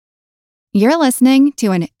You're listening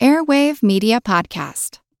to an Airwave Media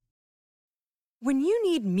Podcast. When you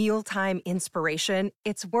need mealtime inspiration,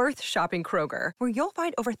 it's worth shopping Kroger, where you'll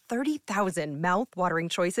find over 30,000 mouth-watering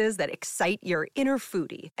choices that excite your inner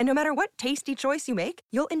foodie. And no matter what tasty choice you make,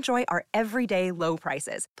 you'll enjoy our everyday low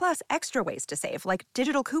prices, plus extra ways to save, like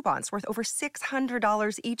digital coupons worth over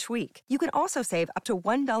 $600 each week. You can also save up to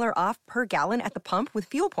 $1 off per gallon at the pump with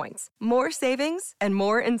fuel points. More savings and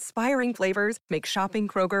more inspiring flavors make shopping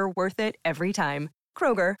Kroger worth it every time.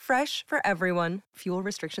 Kroger, fresh for everyone. Fuel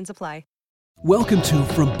restrictions apply. Welcome to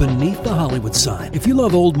From Beneath the Hollywood Sign. If you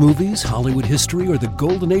love old movies, Hollywood history, or the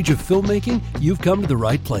golden age of filmmaking, you've come to the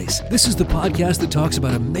right place. This is the podcast that talks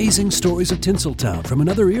about amazing stories of Tinseltown from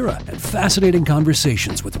another era and fascinating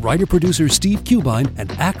conversations with writer-producer Steve Cubine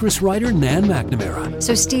and actress-writer Nan McNamara.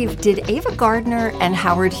 So, Steve, did Ava Gardner and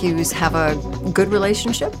Howard Hughes have a good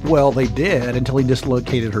relationship? Well, they did until he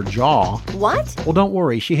dislocated her jaw. What? Well, don't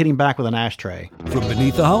worry. She hit him back with an ashtray. From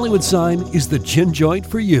Beneath the Hollywood Sign is the gin joint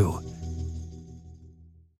for you.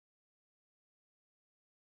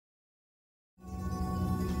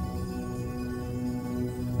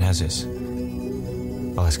 How's this?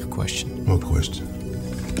 I'll ask a question. What question?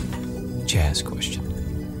 Chaz question.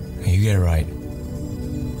 Now you get it right.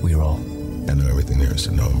 We roll. I know everything there is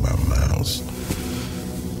to know about Miles.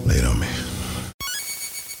 Lay it on me.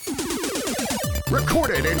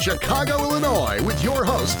 Recorded in Chicago, Illinois, with your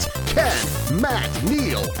hosts, Ken, Matt,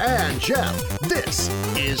 Neil, and Jeff. This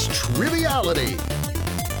is Triviality.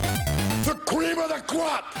 The cream of the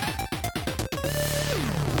crop!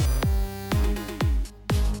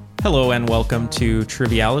 Hello and welcome to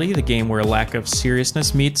Triviality, the game where a lack of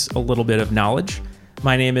seriousness meets a little bit of knowledge.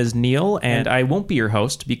 My name is Neil, and I won't be your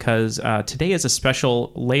host because today is a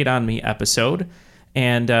special Laid On Me episode,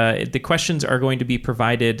 and the questions are going to be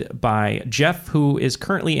provided by Jeff, who is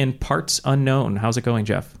currently in parts unknown. How's it going,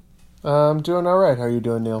 Jeff? I'm doing all right. How are you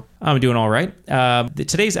doing, Neil? I'm doing all right.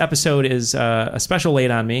 Today's episode is a special Laid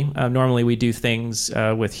On Me. Normally we do things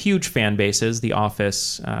with huge fan bases, The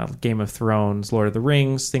Office, Game of Thrones, Lord of the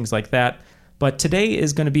Rings, things like that. But today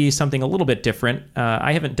is going to be something a little bit different.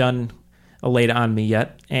 I haven't done a Laid On Me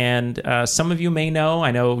yet, and some of you may know, I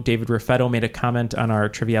know David Raffetto made a comment on our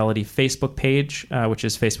Triviality Facebook page, which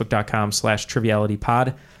is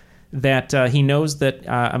facebook.com/trivialitypod, that he knows that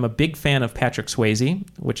I'm a big fan of Patrick Swayze,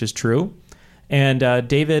 which is true. And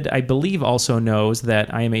David, I believe, also knows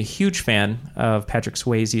that I am a huge fan of Patrick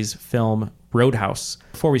Swayze's film Roadhouse.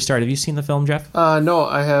 Before we start, have you seen the film, Jeff? No,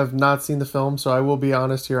 I have not seen the film, so I will be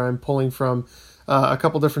honest here. I'm pulling from a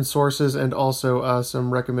couple different sources and also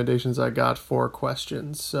some recommendations I got for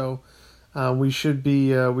questions. So we should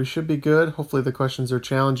be good. Hopefully the questions are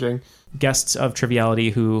challenging. Guests of Triviality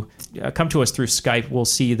who come to us through Skype will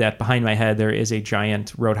see that behind my head there is a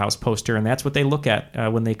giant Roadhouse poster, and that's what they look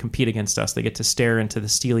at when they compete against us. They get to stare into the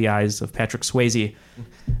steely eyes of Patrick Swayze.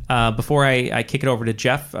 Before I kick it over to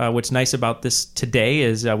Jeff, what's nice about this today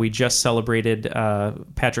is we just celebrated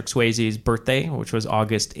Patrick Swayze's birthday, which was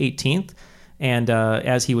August 18th, and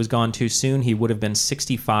as he was gone too soon, he would have been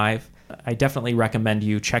 65. I definitely recommend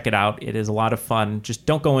you check it out. It is a lot of fun. Just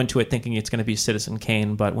don't go into it thinking it's going to be Citizen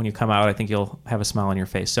Kane, but when you come out, I think you'll have a smile on your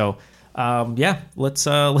face. So,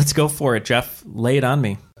 let's go for it, Jeff. Lay it on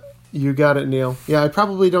me. You got it, Neil. Yeah, I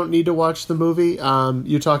probably don't need to watch the movie.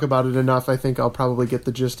 You talk about it enough. I think I'll probably get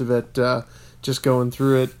the gist of it just going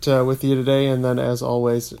through it with you today. And then, as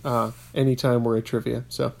always, anytime we're at trivia.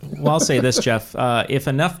 So, well, I'll say this, Jeff. If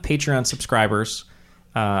enough Patreon subscribers...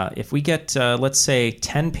 if we get, let's say,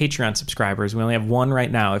 10 Patreon subscribers, we only have one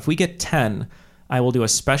right now. If we get 10, I will do a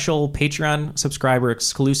special Patreon subscriber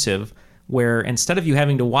exclusive where instead of you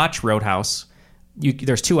having to watch Roadhouse,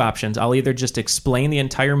 there's two options. I'll either just explain the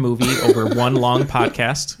entire movie over one long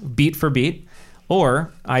podcast, beat for beat,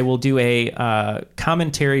 or I will do a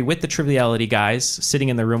commentary with the Triviality guys sitting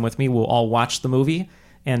in the room with me. We'll all watch the movie,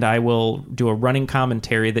 and I will do a running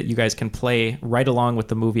commentary that you guys can play right along with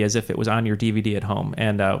the movie as if it was on your DVD at home.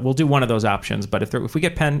 And we'll do one of those options. But if we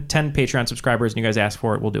get 10 Patreon subscribers and you guys ask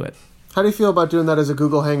for it, we'll do it. How do you feel about doing that as a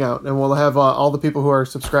Google Hangout? And we'll have all the people who are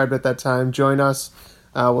subscribed at that time join us.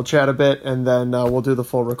 We'll chat a bit, and then we'll do the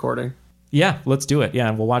full recording. Yeah, let's do it.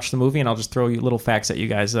 Yeah, we'll watch the movie, and I'll just throw you little facts at you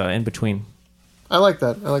guys in between. I like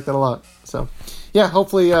that. I like that a lot. So, yeah,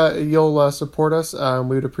 hopefully you'll support us.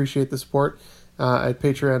 We would appreciate the support. At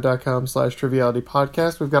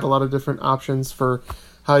patreon.com/trivialitypodcast. We've got a lot of different options for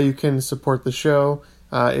how you can support the show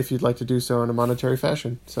if you'd like to do so in a monetary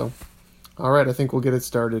fashion. So, all right, I think we'll get it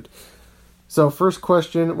started. So, first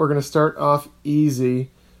question, we're going to start off easy.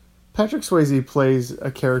 Patrick Swayze plays a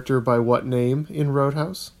character by what name in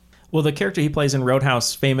Roadhouse? Well, the character he plays in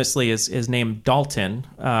Roadhouse famously is named Dalton,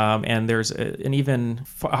 and there's an even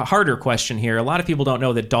harder question here. A lot of people don't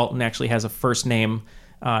know that Dalton actually has a first name,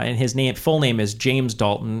 and his full name is James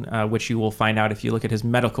Dalton, which you will find out if you look at his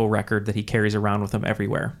medical record that he carries around with him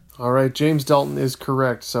everywhere. All right, James Dalton is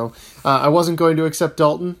correct. So I wasn't going to accept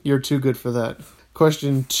Dalton. You're too good for that.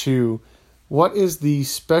 Question 2. What is the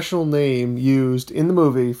special name used in the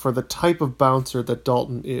movie for the type of bouncer that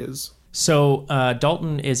Dalton is? So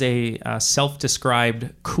Dalton is a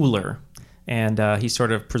self-described cooler, and he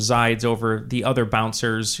sort of presides over the other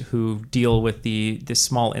bouncers who deal with the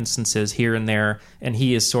small instances here and there, and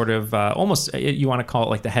he is sort of almost, you want to call it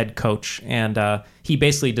like the head coach, and he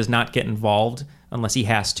basically does not get involved unless he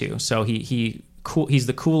has to. So he's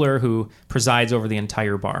the cooler who presides over the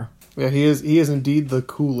entire bar. Yeah, he is indeed the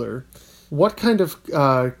cooler. What kind of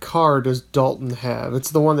car does Dalton have?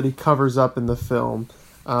 It's the one that he covers up in the film.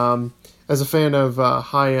 As a fan of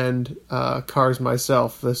high-end cars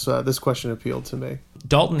myself, this question appealed to me.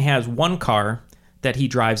 Dalton has one car that he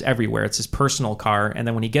drives everywhere. It's his personal car, and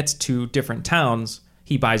then when he gets to different towns,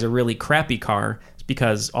 he buys a really crappy car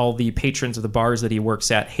because all the patrons of the bars that he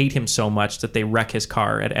works at hate him so much that they wreck his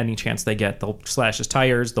car at any chance they get. They'll slash his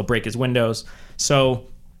tires, they'll break his windows. So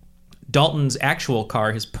Dalton's actual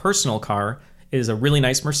car, his personal car, is a really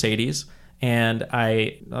nice Mercedes. And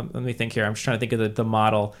let me think here. I'm just trying to think of the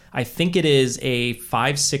model. I think it is a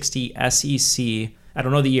 560 SEC. I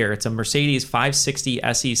don't know the year. It's a Mercedes 560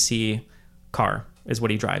 SEC car is what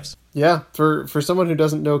he drives. Yeah, for someone who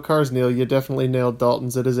doesn't know cars, Neil, you definitely nailed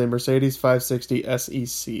Dalton's. It is a Mercedes 560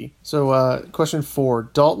 SEC. So question 4.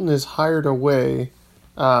 Dalton is hired away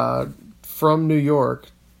from New York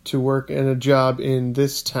to work in a job in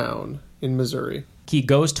this town in Missouri. He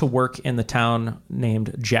goes to work in the town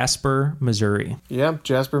named Jasper, Missouri. Yeah,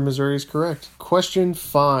 Jasper, Missouri is correct. Question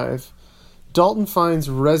 5. Dalton finds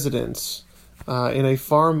residence in a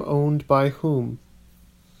farm owned by whom?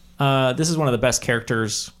 This is one of the best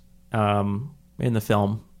characters in the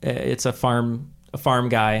film. It's a farm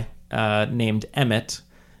guy named Emmett.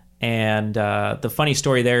 And the funny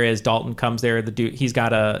story there is Dalton comes there. The dude, he's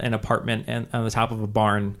got an apartment on the top of a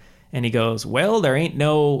barn. And he goes, well, there ain't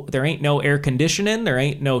no air conditioning, there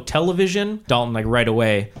ain't no television. Dalton, like right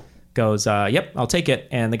away, goes, yep, I'll take it.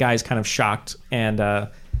 And the guy's kind of shocked. And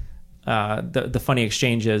the funny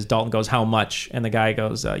exchange is Dalton goes, how much? And the guy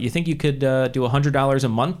goes, you think you could do $100 a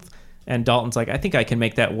month? And Dalton's like, I think I can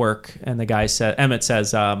make that work. And the guy said, Emmett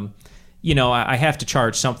says, I have to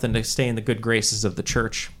charge something to stay in the good graces of the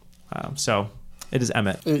church. So it is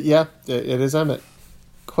Emmett. Yeah, it is Emmett.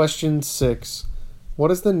 Question 6. What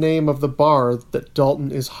is the name of the bar that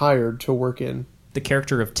Dalton is hired to work in? The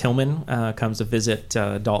character of Tillman comes to visit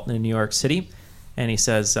Dalton in New York City, and he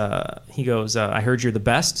says, he goes, I heard you're the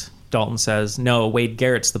best. Dalton says, no, Wade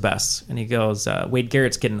Garrett's the best. And he goes, Wade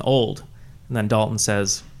Garrett's getting old. And then Dalton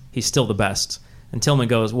says, he's still the best. And Tillman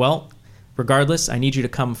goes, well, regardless, I need you to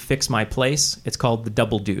come fix my place. It's called the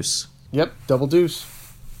Double Deuce. Yep, Double Deuce.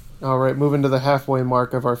 All right, moving to the halfway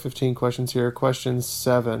mark of our 15 questions here. Question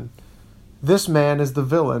 7. This man is the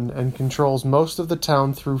villain and controls most of the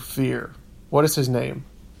town through fear. What is his name?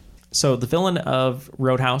 So the villain of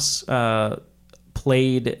Roadhouse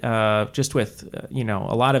played just with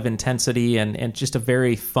a lot of intensity and just a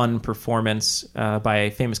very fun performance by a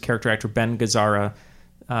famous character actor, Ben Gazzara.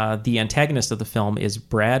 The antagonist of the film is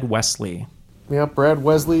Brad Wesley. Yeah, Brad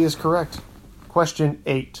Wesley is correct. Question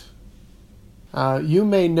 8. You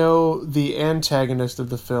may know the antagonist of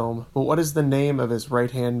the film, but what is the name of his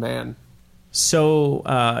right-hand man? So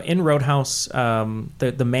in Roadhouse,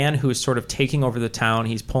 the man who is sort of taking over the town,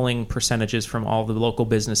 he's pulling percentages from all the local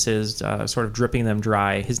businesses, sort of dripping them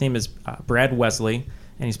dry. His name is Brad Wesley,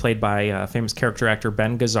 and he's played by famous character actor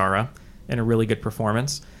Ben Gazzara in a really good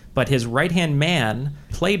performance. But his right-hand man,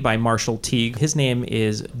 played by Marshall Teague, his name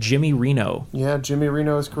is Jimmy Reno. Yeah, Jimmy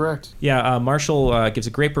Reno is correct. Yeah, Marshall gives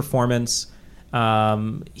a great performance.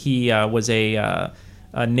 He was a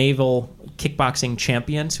naval kickboxing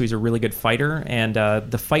champion, so he's a really good fighter. And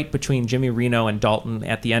the fight between Jimmy Reno and Dalton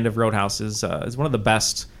at the end of Roadhouse is one of the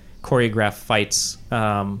best choreographed fights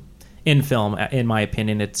in film, in my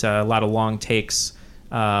opinion. It's a lot of long takes.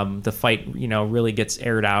 The fight, really gets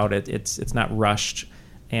aired out. It's not rushed,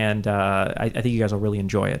 and I think you guys will really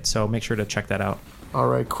enjoy it. So make sure to check that out. All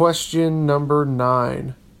right, question number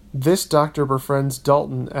 9. This doctor befriends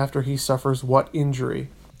Dalton after he suffers what injury?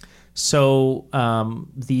 So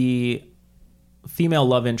the female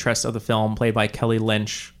love interest of the film, played by Kelly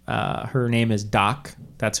Lynch, her name is Doc.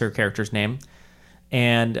 That's her character's name.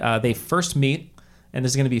 And they first meet, and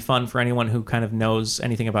this is going to be fun for anyone who kind of knows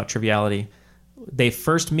anything about Triviality. They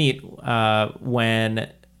first meet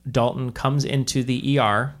when Dalton comes into the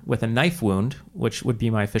ER with a knife wound, which would be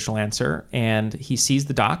my official answer, and he sees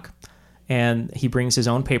the doc, and he brings his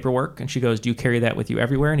own paperwork, and she goes, do you carry that with you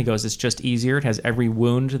everywhere? And he goes, it's just easier. It has every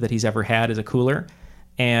wound that he's ever had as a cooler.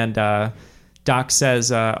 And Doc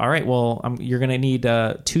says, all right, well, you're going to need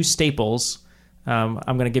 2 staples. I'm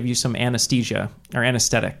going to give you some anesthesia or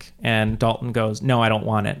anesthetic. And Dalton goes, no, I don't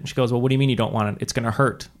want it. And she goes, well, what do you mean you don't want it? It's going to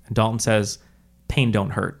hurt. And Dalton says, pain don't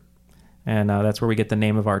hurt. And that's where we get the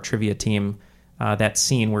name of our trivia team, that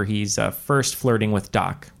scene where he's first flirting with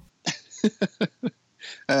Doc.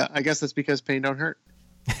 I guess that's because pain don't hurt.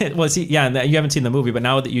 Well, see, yeah, and you haven't seen the movie, but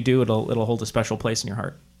now that you do, it'll hold a special place in your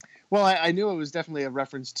heart. Well, I knew it was definitely a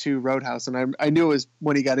reference to Roadhouse, and I knew it was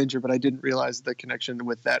when he got injured, but I didn't realize the connection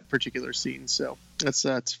with that particular scene. So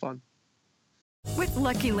that's fun. With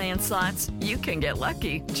Lucky Land Slots, you can get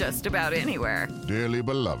lucky just about anywhere. Dearly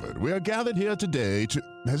beloved, we are gathered here today to...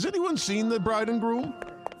 Has anyone seen the bride and groom?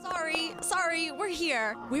 Sorry, we're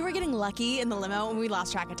here. We were getting lucky in the limo and we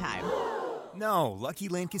lost track of time. No, Lucky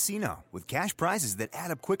Land Casino, with cash prizes that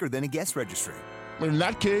add up quicker than a guest registry. In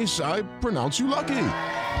that case, I pronounce you lucky.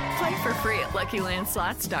 Play for free at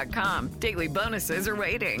LuckyLandSlots.com. Daily bonuses are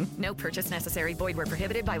waiting. No purchase necessary. Void where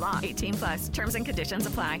prohibited by law. 18+. Terms and conditions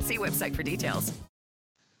apply. See website for details.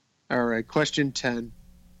 All right, question 10.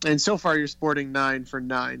 And so far you're sporting 9 for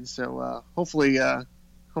 9. So hopefully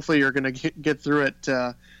you're going to get through it.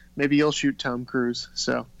 Maybe you'll shoot Tom Cruise.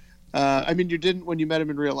 So, I mean, you didn't when you met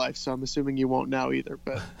him in real life, so I'm assuming you won't now either.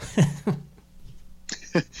 But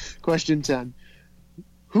question 10.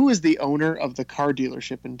 Who is the owner of the car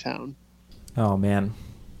dealership in town? Oh, man.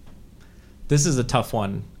 This is a tough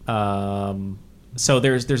one. So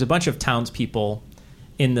there's a bunch of townspeople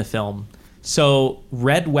in the film. So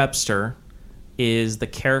Red Webster is the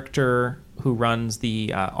character who runs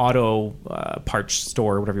the auto parts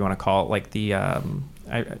store, whatever you want to call it, like the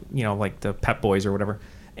like the Pep Boys or whatever.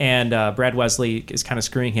 And Brad Wesley is kind of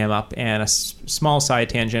screwing him up. And a small side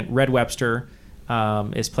tangent: Red Webster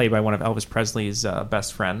is played by one of Elvis Presley's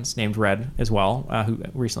best friends, named Red as well, who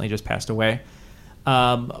recently just passed away.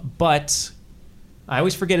 But I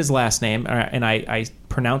always forget his last name, and I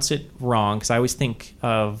pronounce it wrong because I always think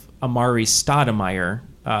of Amari Stoudemire,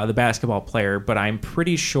 the basketball player, but I'm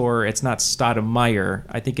pretty sure it's not Stoudemire.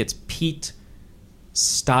 I think it's Pete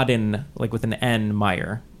Stauden, like with an N,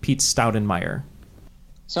 Meyer. Pete Staudenmire.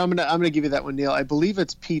 So I'm gonna give you that one, Neil. I believe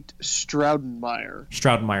it's Pete Staudenmire.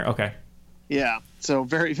 Staudenmire, okay. Yeah, so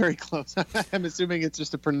very, very close. I'm assuming it's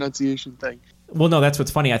just a pronunciation thing. Well, no, that's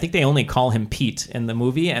what's funny. I think they only call him Pete in the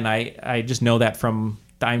movie, and I just know that from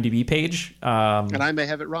the IMDb page. And I may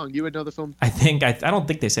have it wrong. You would know the film. I don't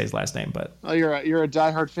think they say his last name, but you're a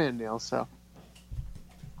diehard fan, Neil. So,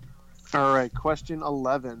 all right, question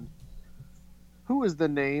 11. Who is the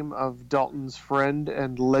name of Dalton's friend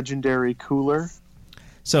and legendary cooler?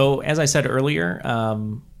 So, as I said earlier,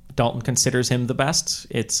 Dalton considers him the best.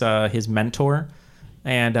 It's his mentor.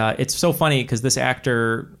 And it's so funny because this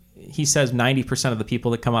actor, he says 90% of the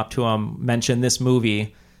people that come up to him mention this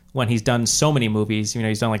movie when he's done so many movies. You know,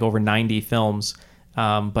 he's done like over 90 films.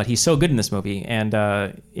 But he's so good in this movie. And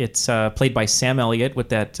it's played by Sam Elliott with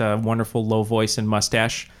that wonderful low voice and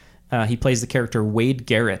mustache. He plays the character Wade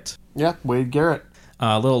Garrett. Yeah, Wade Garrett.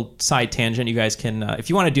 A little side tangent. You guys can, if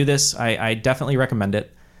you want to do this, I definitely recommend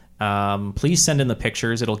it. Please send in the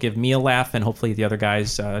pictures. It'll give me a laugh, and hopefully the other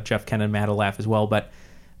guys, Jeff, Ken, and Matt, will laugh as well. But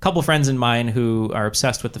a couple of friends of mine who are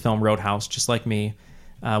obsessed with the film Roadhouse, just like me.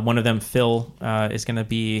 One of them, Phil, is going to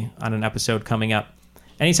be on an episode coming up.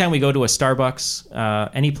 Anytime we go to a Starbucks,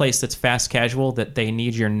 any place that's fast casual that they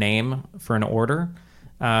need your name for an order,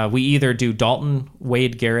 we either do Dalton,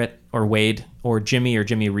 Wade Garrett, or Jimmy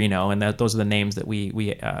Reno, and those are the names that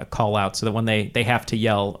we call out, so that when they have to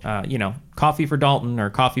yell, coffee for Dalton or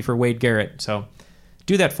coffee for Wade Garrett. So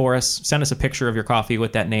do that for us. Send us a picture of your coffee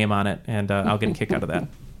with that name on it, and I'll get a kick out of that.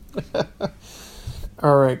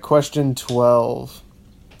 All right, question 12.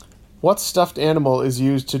 What stuffed animal is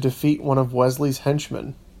used to defeat one of Wesley's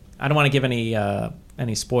henchmen? I don't want to give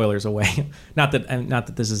any spoilers away. Not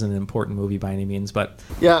that this is an important movie by any means, but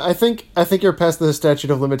yeah, I think you're past the statute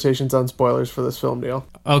of limitations on spoilers for this film, Neil.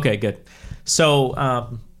 Okay, good.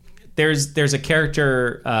 So there's a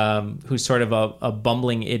character who's sort of a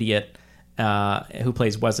bumbling idiot who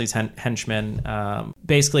plays Wesley's henchman.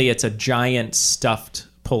 Basically, it's a giant stuffed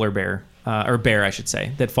polar bear. Or bear, I should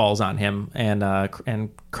say, that falls on him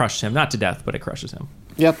and crushes him. Not to death, but it crushes him.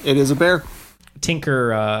 Yep, it is a bear.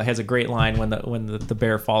 Tinker has a great line when the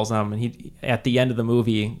bear falls on him, and he at the end of the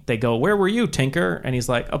movie they go, "Where were you, Tinker?" And he's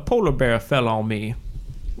like, "A polar bear fell on me."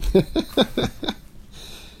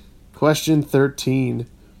 Question 13.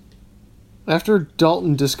 After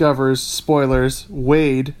Dalton discovers, spoilers,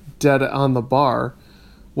 Wade dead on the bar,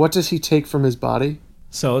 what does he take from his body?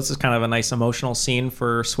 So this is kind of a nice emotional scene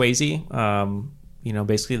for Swayze.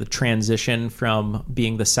 Basically the transition from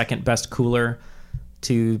being the second best cooler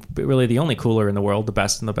to really the only cooler in the world, the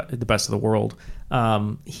best of the world.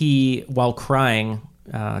 He, while crying,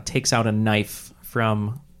 takes out a knife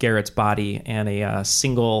from Garrett's body, and a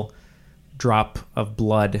single drop of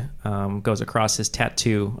blood goes across his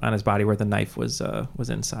tattoo on his body where the knife was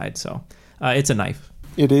inside. So it's a knife.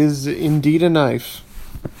 It is indeed a knife.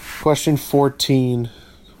 Question 14.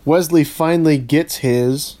 Wesley finally gets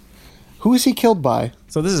his. Who is he killed by?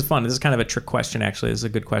 So this is fun. This is kind of a trick question, actually. This is a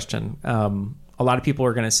good question. A lot of people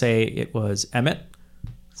are going to say it was Emmett.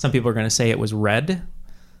 Some people are going to say it was Red.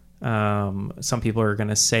 Some people are going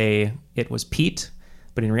to say it was Pete.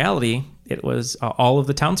 But in reality, it was all of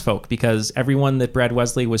the townsfolk, because everyone that Brad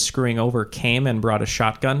Wesley was screwing over came and brought a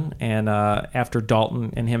shotgun. And after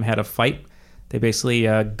Dalton and him had a fight, they basically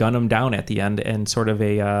gun him down at the end, and sort of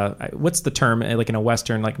what's the term, like in a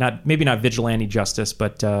Western, like maybe not vigilante justice,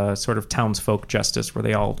 but sort of townsfolk justice, where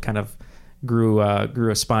they all kind of grew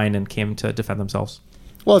a spine and came to defend themselves.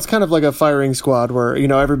 Well, it's kind of like a firing squad where,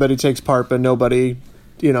 everybody takes part, but nobody,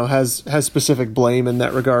 has specific blame in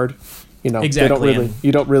that regard. Exactly.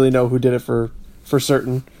 You don't really know who did it for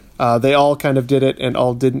certain. They all kind of did it, and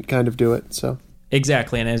all didn't kind of do it. So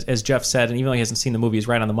exactly, and as Jeff said, and even though he hasn't seen the movie, he's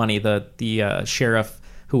right on the money. The sheriff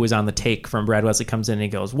who was on the take from Brad Wesley comes in and he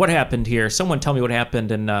goes, "What happened here? Someone tell me what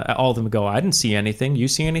happened." And all of them go, "I didn't see anything. You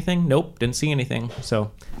see anything?" "Nope, didn't see anything."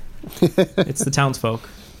 So it's the townsfolk.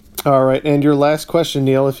 All right, and your last question,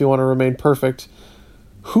 Neil, if you want to remain perfect.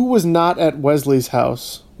 Who was not at Wesley's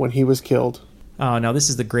house when he was killed? Oh, now this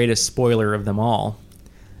is the greatest spoiler of them all.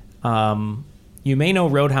 You may know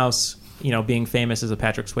Roadhouse, being famous as a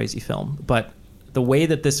Patrick Swayze film, but the way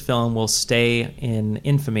that this film will stay in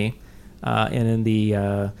infamy and in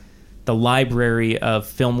the library of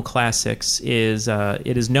film classics is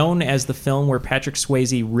it is known as the film where Patrick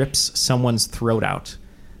Swayze rips someone's throat out.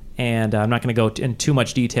 And I'm not going to go in too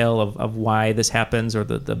much detail of why this happens or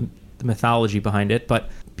the mythology behind it, but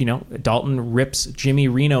Dalton rips Jimmy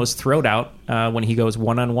Reno's throat out when he goes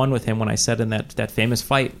one-on-one with him, when I said in that famous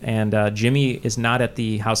fight. And Jimmy is not at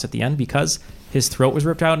the house at the end because his throat was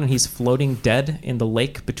ripped out and he's floating dead in the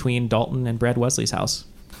lake between Dalton and Brad Wesley's house.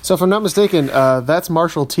 So if I'm not mistaken, that's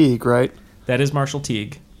Marshall Teague, right? That is Marshall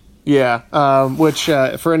Teague. Yeah, which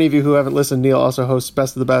for any of you who haven't listened, Neil also hosts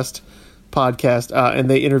Best of the Best podcast, and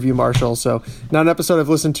they interview Marshall. So not an episode I've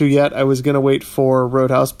listened to yet. I was going to wait for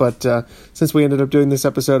Roadhouse, but since we ended up doing this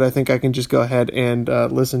episode, I think I can just go ahead and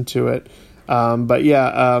listen to it. But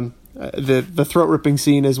yeah, the throat ripping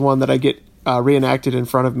scene is one that I get reenacted in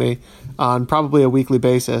front of me on probably a weekly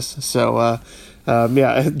basis. So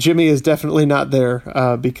yeah, Jimmy is definitely not there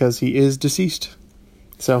because he is deceased.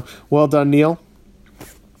 So well done, Neil.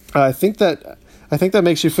 I think that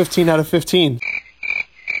makes you 15 out of 15.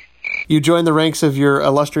 You join the ranks of your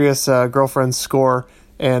illustrious girlfriend's score,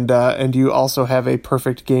 and you also have a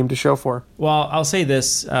perfect game to show for. Well, I'll say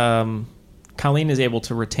this. Colleen is able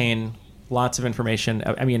to retain lots of information.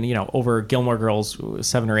 I mean, over Gilmore Girls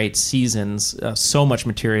 7 or 8 seasons, so much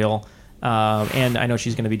material. And I know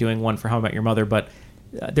she's going to be doing one for How I Met Your Mother, but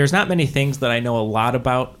there's not many things that I know a lot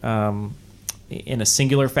about in a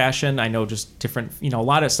singular fashion. I know just different, a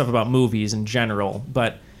lot of stuff about movies in general,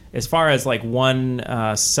 but as far as like one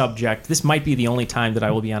subject, this might be the only time that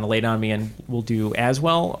I will be on a Lay On Me and will do as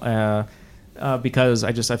well because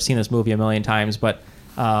I've seen this movie a million times. But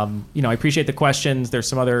I appreciate the questions. There's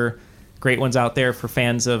some other great ones out there for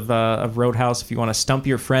fans of Roadhouse. If you want to stump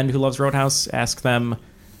your friend who loves Roadhouse, ask them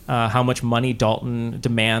how much money Dalton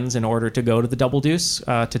demands in order to go to the Double Deuce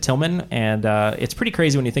to Tillman, and it's pretty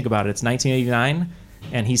crazy when you think about it. It's 1989,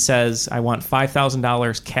 and he says, "I want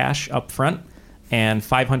 $5,000 cash up front and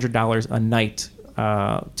 $500 a night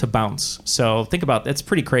to bounce." So think about it's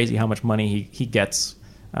pretty crazy how much money he gets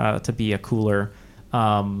to be a cooler.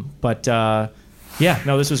 This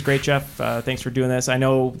was great, Jeff. Thanks for doing this. I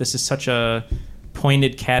know this is such a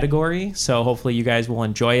pointed category, so hopefully you guys will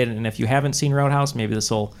enjoy it. And if you haven't seen Roadhouse, maybe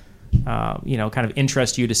this will kind of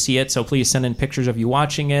interest you to see it. So please send in pictures of you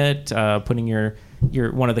watching it, putting your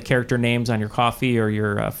one of the character names on your coffee or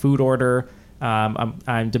your food order.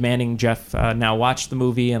 I'm demanding Jeff now watch the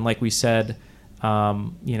movie, and like we said,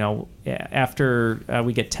 after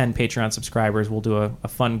we get 10 Patreon subscribers, we'll do a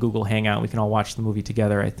fun Google Hangout. We can all watch the movie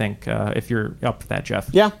together, I think, if you're up for that, Jeff.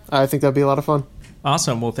 Yeah, I think that'd be a lot of fun.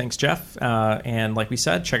 Awesome. Well, thanks, Jeff. And like we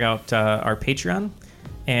said, check out our Patreon,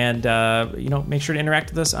 and make sure to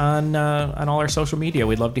interact with us on all our social media.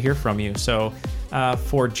 We'd love to hear from you. So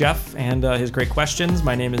For Jeff and his great questions,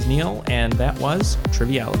 my name is Neil, and that was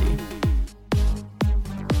Triviality.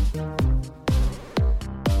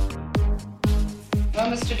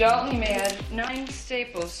 Well, Mr. Dalton, you may add 9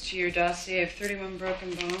 staples to your dossier of 31 broken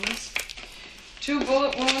bones, 2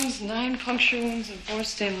 bullet wounds, 9 puncture wounds, and 4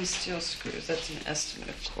 stainless steel screws. That's an estimate,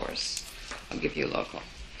 of course. I'll give you a local.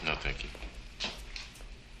 No, thank you.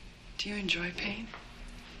 Do you enjoy pain?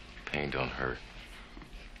 Pain don't hurt.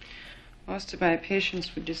 Most of my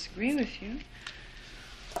patients would disagree with you.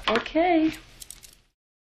 Okay.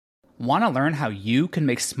 Want to learn how you can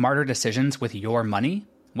make smarter decisions with your money?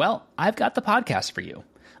 Well, I've got the podcast for you.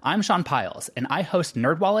 I'm Sean Piles, and I host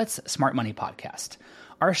NerdWallet's Smart Money Podcast.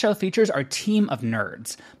 Our show features our team of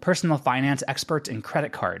nerds, personal finance experts in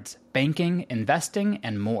credit cards, banking, investing,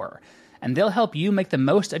 and more. And they'll help you make the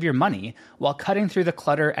most of your money while cutting through the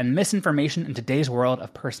clutter and misinformation in today's world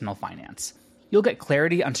of personal finance. You'll get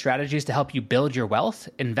clarity on strategies to help you build your wealth,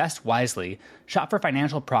 invest wisely, shop for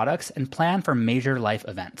financial products, and plan for major life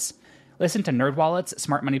events. Listen to NerdWallet's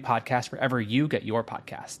Smart Money Podcast wherever you get your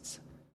podcasts.